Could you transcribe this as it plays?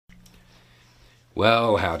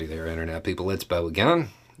Well, howdy there, Internet people. It's Bo again.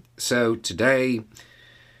 So, today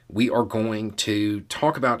we are going to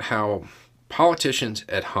talk about how politicians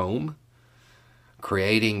at home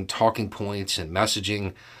creating talking points and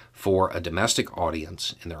messaging for a domestic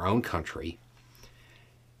audience in their own country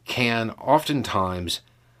can oftentimes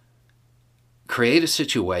create a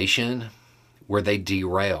situation where they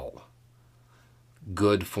derail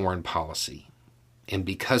good foreign policy. And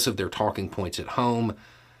because of their talking points at home,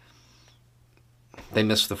 they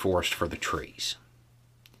miss the forest for the trees,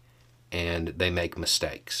 and they make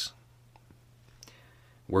mistakes.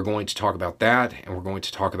 We're going to talk about that, and we're going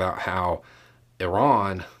to talk about how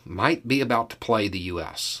Iran might be about to play the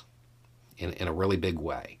U.S. in a really big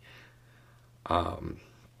way,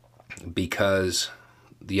 because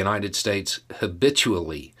the United States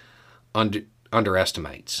habitually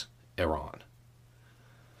underestimates Iran.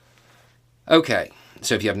 Okay.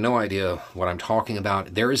 So if you have no idea what I'm talking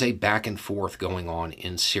about, there is a back and forth going on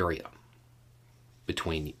in Syria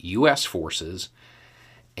between U.S. forces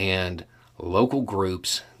and local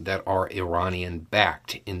groups that are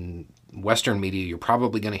Iranian-backed. In Western media, you're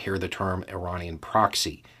probably going to hear the term Iranian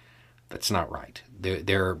proxy. That's not right.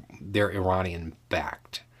 They're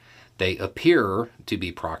Iranian-backed. They appear to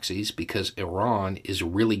be proxies because Iran is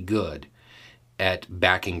really good at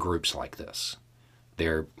backing groups like this. They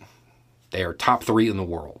are top 3 in the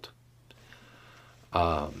world.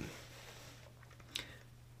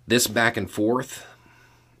 This back and forth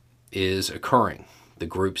is occurring. The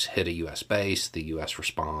groups hit a U.S. base, the U.S.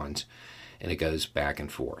 responds, and it goes back and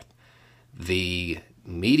forth. The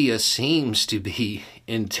media seems to be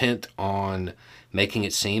intent on making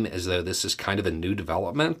it seem as though this is kind of a new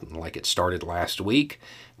development, like it started last week.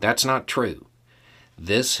 That's not true.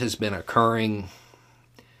 This has been occurring,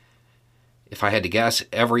 if I had to guess,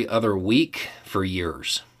 every other week for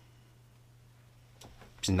years.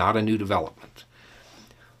 It's not a new development.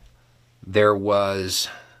 There was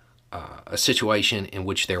a situation in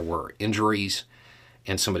which there were injuries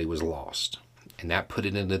and somebody was lost, and that put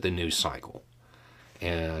it into the news cycle.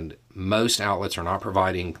 And most outlets are not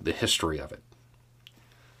providing the history of it.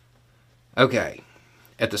 Okay,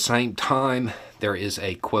 at the same time, there is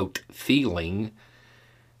a, quote, feeling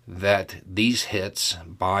that these hits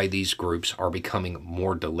by these groups are becoming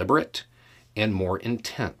more deliberate and more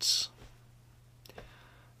intense.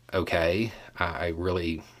 Okay, I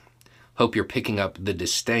really hope you're picking up the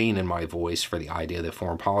disdain in my voice for the idea that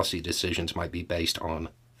foreign policy decisions might be based on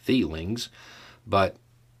feelings, but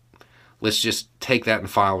let's just take that and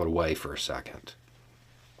file it away for a second.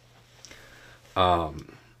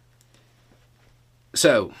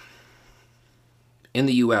 So, in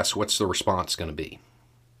the U.S., what's the response going to be?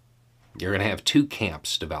 You're going to have 2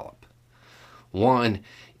 camps develop. One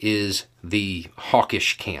is the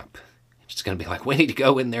hawkish camp. It's going to be like, we need to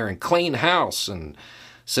go in there and clean house and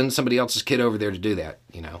send somebody else's kid over there to do that,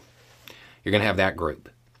 you know. You're going to have that group.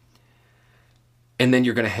 And then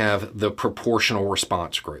you're going to have the proportional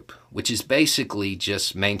response group, which is basically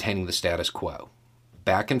just maintaining the status quo,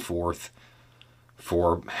 back and forth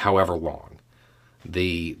for however long.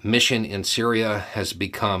 The mission in Syria has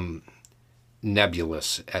become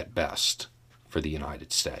nebulous at best for the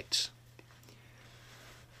United States.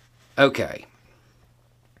 Okay,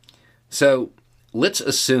 so let's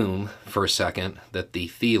assume for a second that the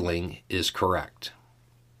feeling is correct.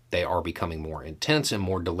 They are becoming more intense and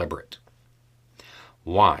more deliberate.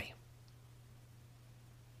 Why?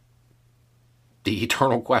 The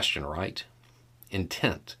eternal question, right?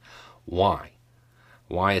 Intent. Why?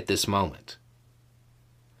 Why at this moment?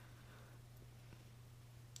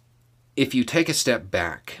 If you take a step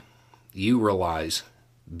back, you realize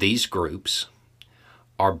these groups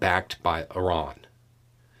are backed by Iran.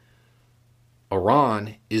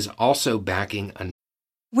 Iran is also backing a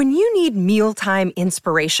When you need mealtime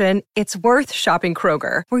inspiration, it's worth shopping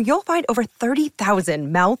Kroger, where you'll find over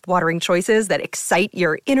 30,000 mouth-watering choices that excite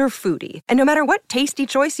your inner foodie. And no matter what tasty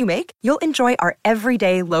choice you make, you'll enjoy our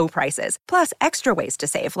everyday low prices, plus extra ways to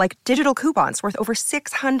save, like digital coupons worth over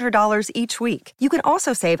 $600 each week. You can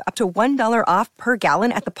also save up to $1 off per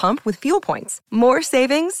gallon at the pump with fuel points. More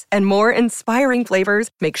savings and more inspiring flavors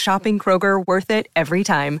make shopping Kroger worth it every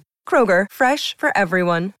time. Kroger, fresh for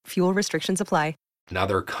everyone. Fuel restrictions apply.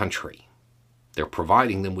 another country. They're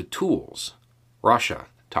providing them with tools, Russia,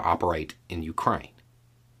 to operate in Ukraine.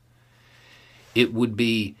 It would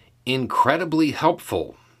be incredibly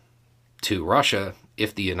helpful to Russia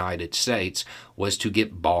if the United States was to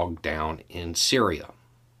get bogged down in Syria.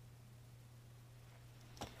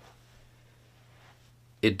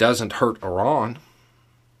 It doesn't hurt Iran.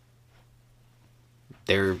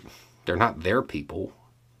 They're not their people.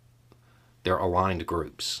 They're aligned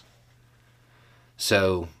groups.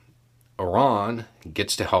 So Iran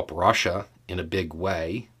gets to help Russia in a big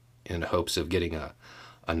way in hopes of getting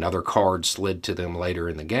another card slid to them later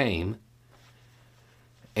in the game,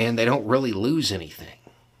 and they don't really lose anything.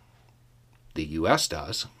 The U.S.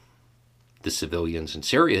 does. The civilians in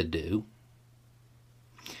Syria do.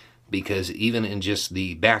 Because even in just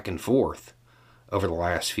the back and forth over the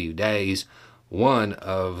last few days, one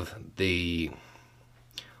of the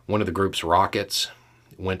group's rockets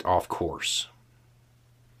went off course.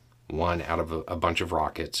 One out of a bunch of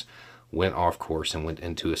rockets went off course and went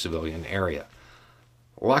into a civilian area.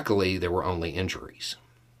 Luckily, there were only injuries.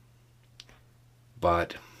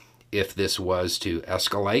 But if this was to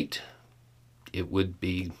escalate, it would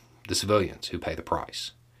be the civilians who pay the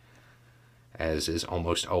price, as is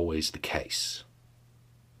almost always the case.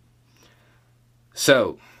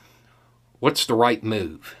 So, what's the right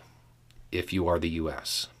move if you are the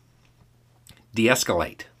U.S.?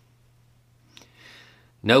 De-escalate.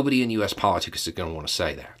 Nobody in U.S. politics is going to want to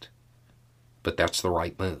say that, but that's the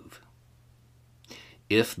right move.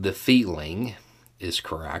 If the feeling is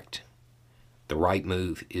correct, the right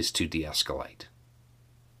move is to de-escalate.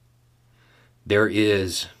 There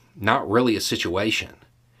is not really a situation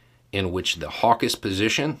in which the hawkish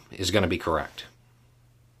position is going to be correct.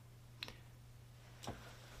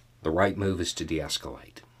 The right move is to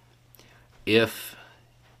de-escalate. If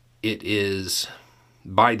it is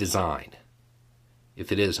by design, if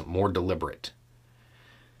it is more deliberate,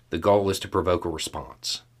 the goal is to provoke a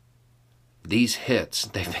response. These hits,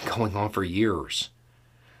 they've been going on for years.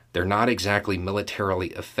 They're not exactly militarily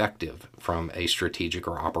effective from a strategic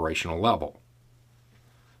or operational level.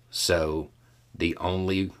 So the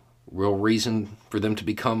only real reason for them to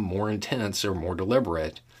become more intense or more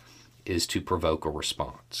deliberate is to provoke a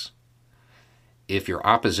response. If your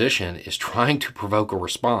opposition is trying to provoke a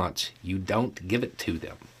response, you don't give it to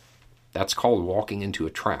them. That's called walking into a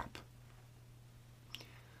trap.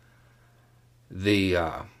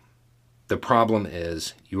 The problem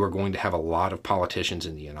is you are going to have a lot of politicians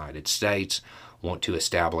in the United States want to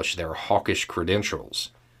establish their hawkish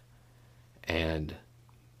credentials, and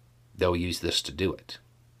they'll use this to do it.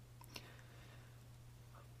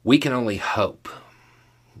 We can only hope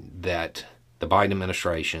that the Biden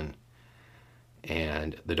administration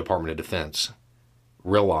and the Department of Defense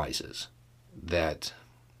realizes that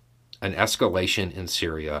an escalation in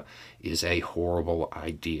Syria is a horrible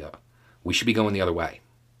idea. We should be going the other way.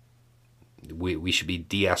 We should be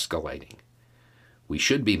de-escalating. We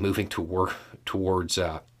should be moving towards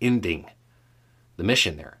ending the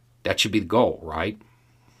mission there. That should be the goal, right?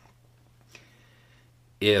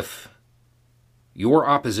 If your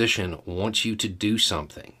opposition wants you to do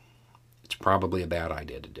something, it's probably a bad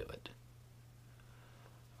idea to do it.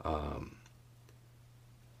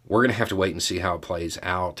 We're going to have to wait and see how it plays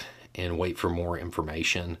out and wait for more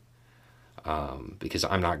information, because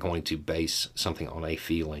I'm not going to base something on a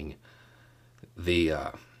feeling.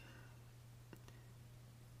 The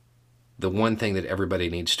one thing that everybody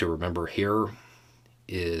needs to remember here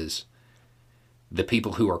is the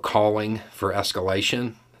people who are calling for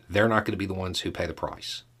escalation, they're not going to be the ones who pay the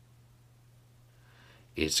price.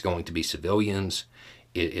 It's going to be civilians.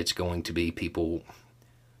 It's going to be people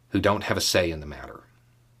who don't have a say in the matter.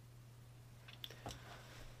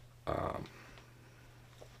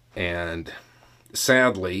 And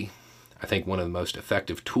sadly, I think one of the most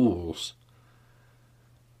effective tools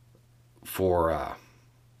for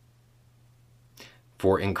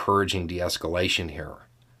encouraging de-escalation here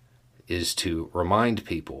is to remind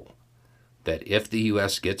people that if the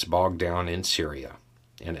U.S. gets bogged down in Syria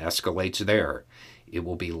and escalates there, it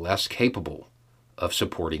will be less capable of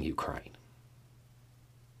supporting Ukraine.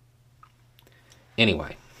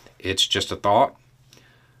 Anyway, it's just a thought.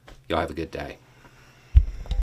 Y'all have a good day.